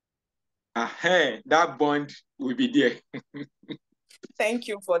 that bond will be there. Thank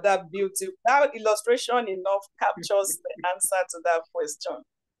you for that beautiful. That illustration enough captures the answer to that question.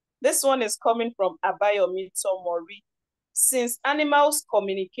 This one is coming from Abeokuta Mori. Since animals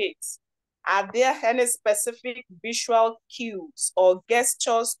communicate, are there any specific visual cues or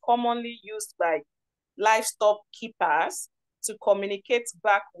gestures commonly used by livestock keepers to communicate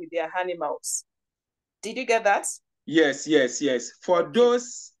back with their animals? Did you get that? Yes. For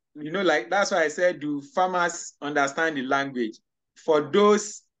those, you know, like that's why I said, do farmers understand the language? For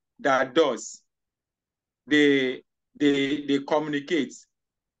those that does, they communicate.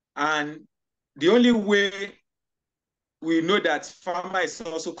 And the only way we know that farmer is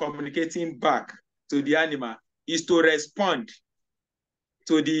also communicating back to the animal is to respond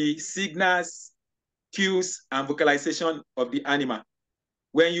to the signals, cues, and vocalization of the animal.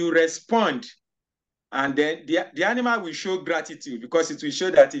 When you respond, and then the animal will show gratitude, because it will show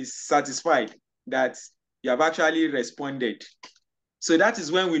that it's satisfied that you have actually responded. So that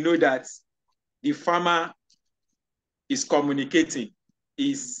is when we know that the farmer is communicating,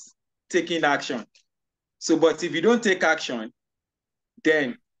 is taking action. So, but if you don't take action,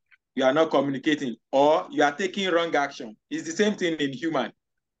 then you are not communicating, or you are taking wrong action. It's the same thing in human.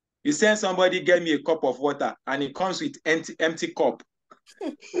 You send somebody, get me a cup of water, and it comes with empty cup.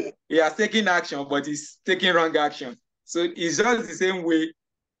 He has taken action, but he's taking wrong action. So it's just the same way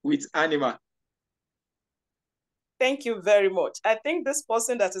with animal. Thank you very much. I think this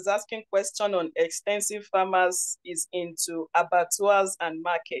person that is asking question on extensive farmers is into abattoirs and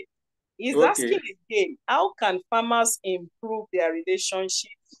market. He's asking again, how can farmers improve their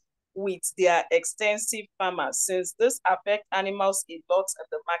relationship with their extensive farmers, since this affects animals a lot at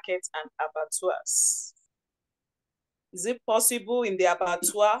the market and abattoirs? Is it possible in the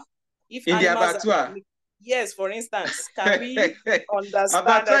abattoir? If in animals the abattoir? Yes, for instance, can we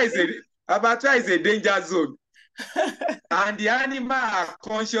understand? Abattoir is a danger zone. And the animals are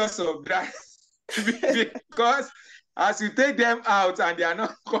conscious of that, because as you take them out and they are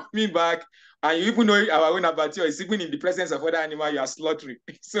not coming back, and you even know our own abattoir is even in the presence of other animals, you are slaughtering.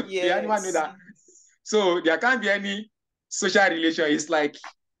 So yes. The animal know that. So there can't be any social relation. It's like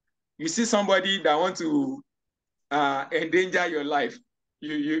you see somebody that want to endanger your life.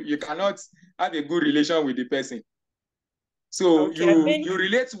 You cannot have a good relation with the person. So Okay, you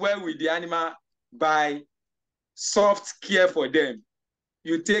relate well with the animal by soft care for them.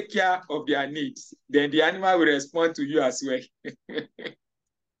 You take care of their needs, then the animal will respond to you as well.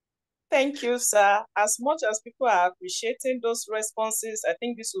 thank you, sir. As much as people are appreciating those responses, I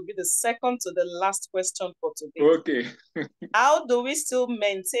think this will be the second to the last question for today. Okay. How do we still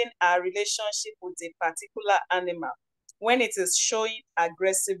maintain our relationship with a particular animal when it is showing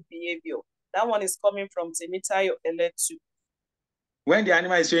aggressive behavior? That one is coming from Temitayo Eletu. When the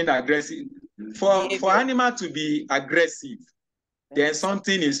animal is showing aggressive, for animal to be aggressive, then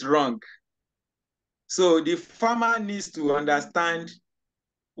something is wrong. So the farmer needs to understand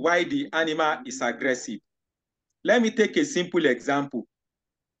why the animal is aggressive. Let me take a simple example.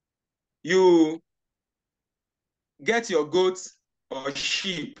 You get your goats or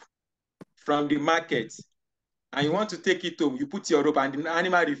sheep from the market and you want to take it home. You put your rope and the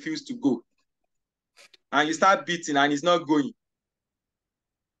animal refuses to go. And you start beating and it's not going.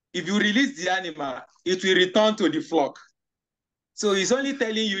 If you release the animal, it will return to the flock. So it's only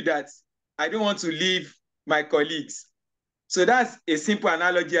telling you that I don't want to leave my colleagues. So that's a simple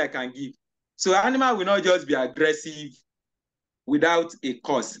analogy I can give. So animal will not just be aggressive without a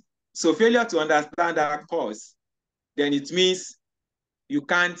cause. So failure to understand that cause, then it means you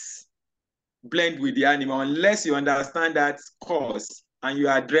can't blend with the animal unless you understand that cause and you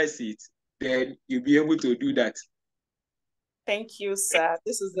address it, then you'll be able to do that. Thank you, sir.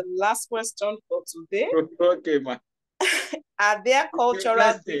 This is the last question for today. Okay, ma. Are there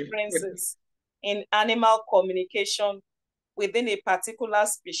cultural differences in animal communication within a particular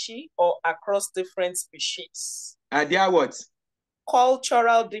species or across different species? Are there what?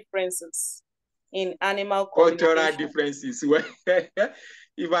 Cultural differences in animal cultural communication. Differences. Well,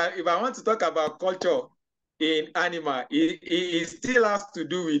 if I want to talk about culture in animal, it still has to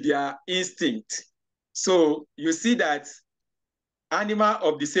do with their instinct. So you see that animal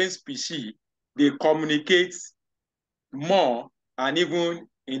of the same species, they communicate more and even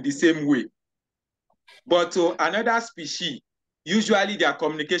in the same way. But to another species, usually their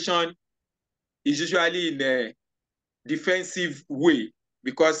communication is usually in a defensive way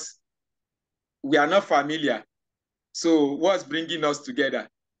because we are not familiar. So what's bringing us together?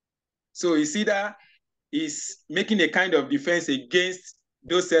 So it's either is making a kind of defense against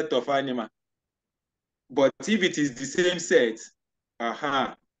those set of animals. But if it is the same set,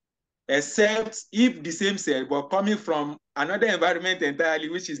 except if the same set, but coming from another environment entirely,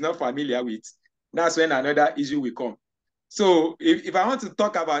 which is not familiar with, that's when another issue will come. So if I want to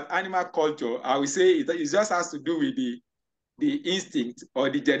talk about animal culture, I will say it just has to do with the instinct or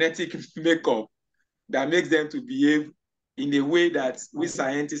the genetic makeup that makes them to behave in a way that we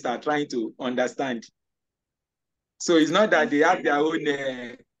scientists are trying to understand. So it's not that they have their own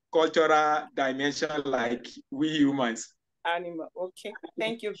cultural dimension like we humans. Animal. Okay.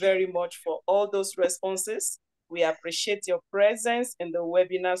 Thank you very much for all those responses. We appreciate your presence in the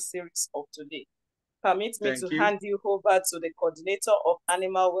webinar series of today. Permit me to hand you over to the coordinator of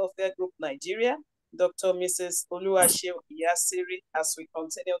Animal Welfare Group Nigeria, Dr. Mrs. Oluwaseun-Iyasiri, as we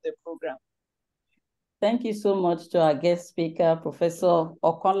continue the program. Thank you so much to our guest speaker, Professor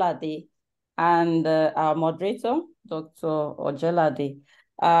Okanlade, and our moderator, Dr. Ojelade.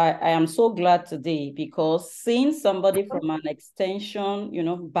 I am so glad today because seeing somebody from an extension,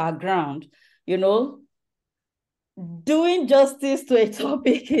 background, doing justice to a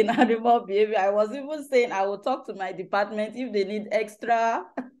topic in animal behavior. I was even saying I will talk to my department if they need extra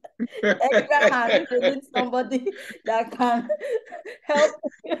hand, if they need somebody that can help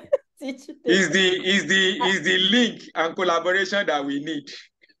teach them. Is the link and collaboration that we need.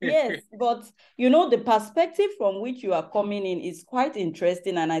 Yes, but the perspective from which you are coming in is quite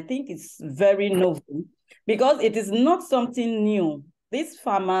interesting, and I think it's very novel because it is not something new. These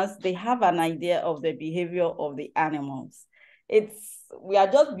farmers, they have an idea of the behavior of the animals. We are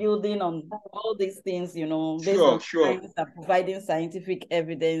just building on all these things, based on science and providing scientific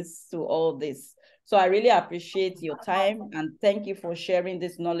evidence to all this. So I really appreciate your time and thank you for sharing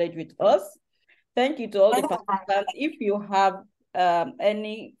this knowledge with us. Thank you to all the participants. If you have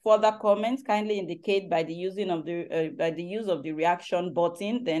any further comments, kindly indicate by the use of the reaction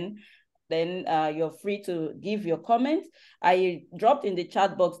button. Then you're free to give your comment. I dropped in the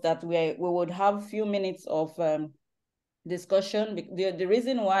chat box that we would have a few minutes of discussion. The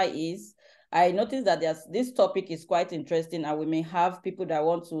reason why is I noticed that this topic is quite interesting and we may have people that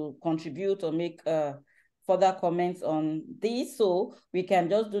want to contribute or make further comments on this, so we can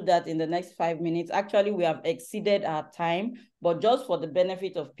just do that in the next 5 minutes. Actually, we have exceeded our time, but just for the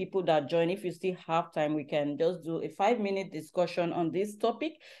benefit of people that join, if you still have time, we can just do a 5-minute discussion on this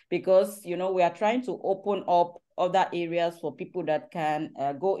topic, because, you know, we are trying to open up other areas for people that can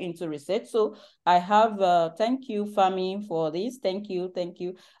go into research. So I have, thank you, Fami, for this. Thank you.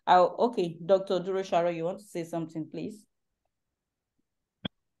 Okay, Dr. Durosharo, you want to say something, please?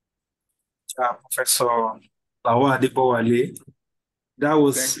 Professor Lawal-Adebowale. That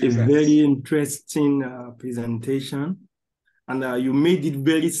was a very interesting presentation, and you made it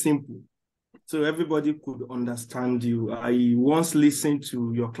very simple, so everybody could understand you. I once listened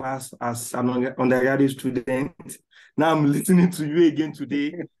to your class as an undergraduate student. Now I'm listening to you again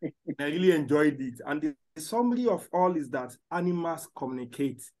today. I really enjoyed it. And the summary of all is that animals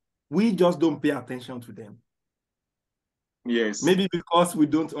communicate. We just don't pay attention to them. Yes. Maybe because we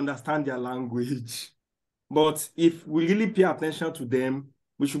don't understand their language. But if we really pay attention to them,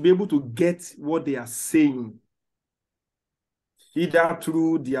 we should be able to get what they are saying, either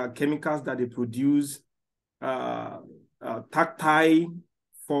through their chemicals that they produce, tactile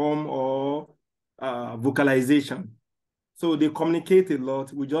form, or vocalization. So they communicate a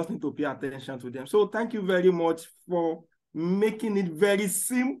lot. We just need to pay attention to them. So thank you very much for making it very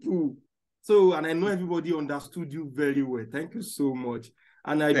simple. So, and I know everybody understood you very well. Thank you so much.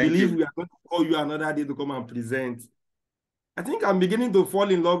 And I believe we are going to call you another day to come and present. I think I'm beginning to fall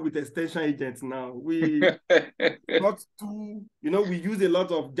in love with extension agents now. We not too, you know, we use a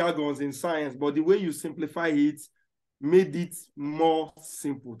lot of jargons in science, but the way you simplify it made it more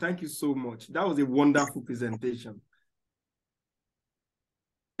simple. Thank you so much. That was a wonderful presentation.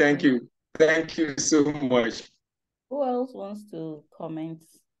 Thank you. Thank you so much. Who else wants to comment?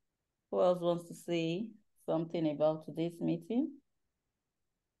 Who else wants to say something about today's meeting?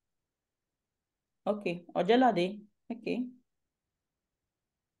 Okay, Ojelade. Okay.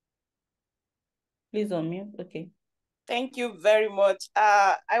 Please unmute. Okay. Thank you very much.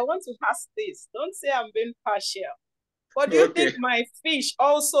 I want to ask this. Don't say I'm being partial. But do you think my fish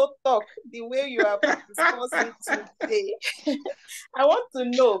also talk the way you are discussing today? I want to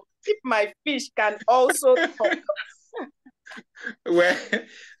know if my fish can also talk. Well,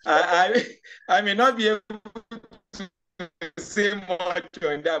 I may not be able to say much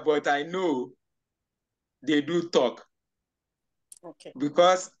on that, but I know they do talk. Okay.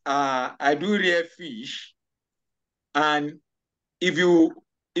 Because I do rear fish, and if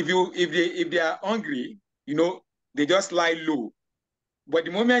they are hungry, you know, they just lie low. But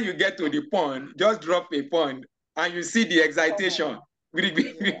the moment you get to the pond, just drop a pond, and you see the excitation.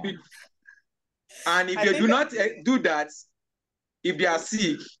 Yeah. And if they do not do that, if they are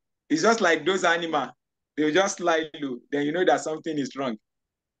sick, it's just like those animals. They'll just lie low. Then you know that something is wrong.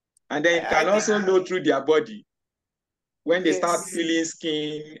 And then you can also know through their body when they start feeling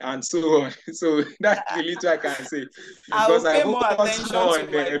skin and so on. So that's the little I can say. I'll pay more attention to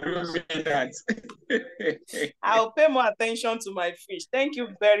my ruminants. I'll pay more attention to my fish. Thank you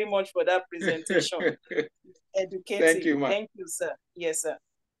very much for that presentation. Educative. Thank you, Thank you, sir. Yes, sir.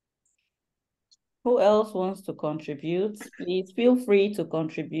 Who else wants to contribute? Please feel free to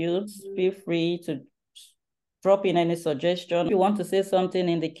contribute. Feel free to drop in any suggestion. If you want to say something,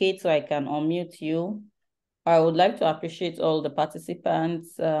 indicate so I can unmute you. I would like to appreciate all the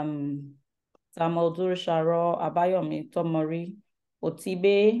participants. Samuel Durosharo, Abayomi Tomori,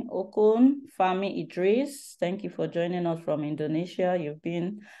 Otibe Okun, Fami Idris. Thank you for joining us from Indonesia. You've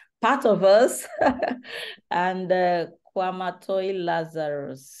been part of us. And Kwamatoi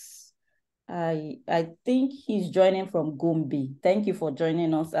Lazarus. I think he's joining from Gombe. Thank you for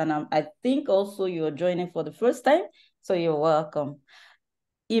joining us. And I think also you're joining for the first time. So you're welcome.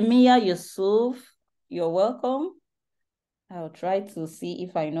 Imiya Yusuf, you're welcome. I'll try to see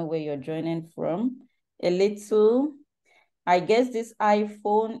if I know where you're joining from. A little, I guess this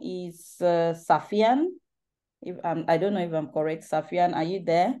iPhone is Safian. I don't know if I'm correct. Safian, are you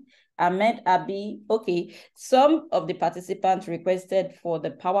there? Ahmed Abi, okay. Some of the participants requested for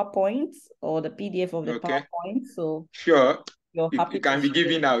the PowerPoint or the PDF of the PowerPoint. So sure, you're happy it can be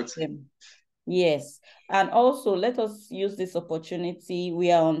given out. Them. Yes, and also let us use this opportunity.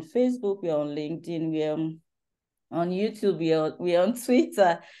 We are on Facebook, we are on LinkedIn, we are on YouTube, we are on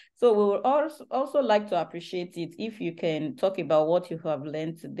Twitter. So we would also like to appreciate it if you can talk about what you have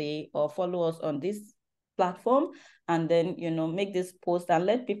learned today or follow us on this platform, and then, you know, make this post and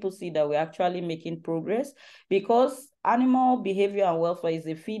let people see that we're actually making progress, because animal behavior and welfare is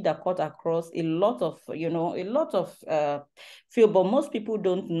a field that cut across a lot of, you know, field, but most people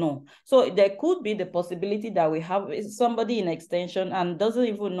don't know. So there could be the possibility that we have somebody in extension and doesn't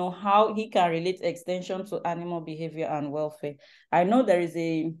even know how he can relate extension to animal behavior and welfare. I know there is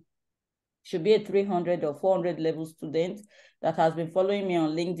should be a 300 or 400 level student that has been following me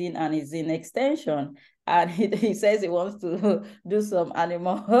on LinkedIn and is in extension, and he says he wants to do some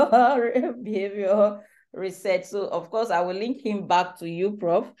animal behavior research. So of course I will link him back to you,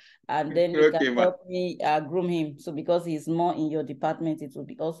 Prof, and then you can help me groom him. So because he's more in your department, it will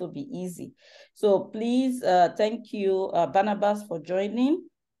also be easy. So please, thank you, Barnabas, for joining.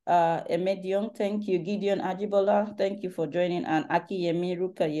 Emedion, thank you. Gideon Ajibola, thank you for joining, and Akiyemi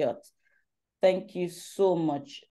Rukayot. Thank you so much.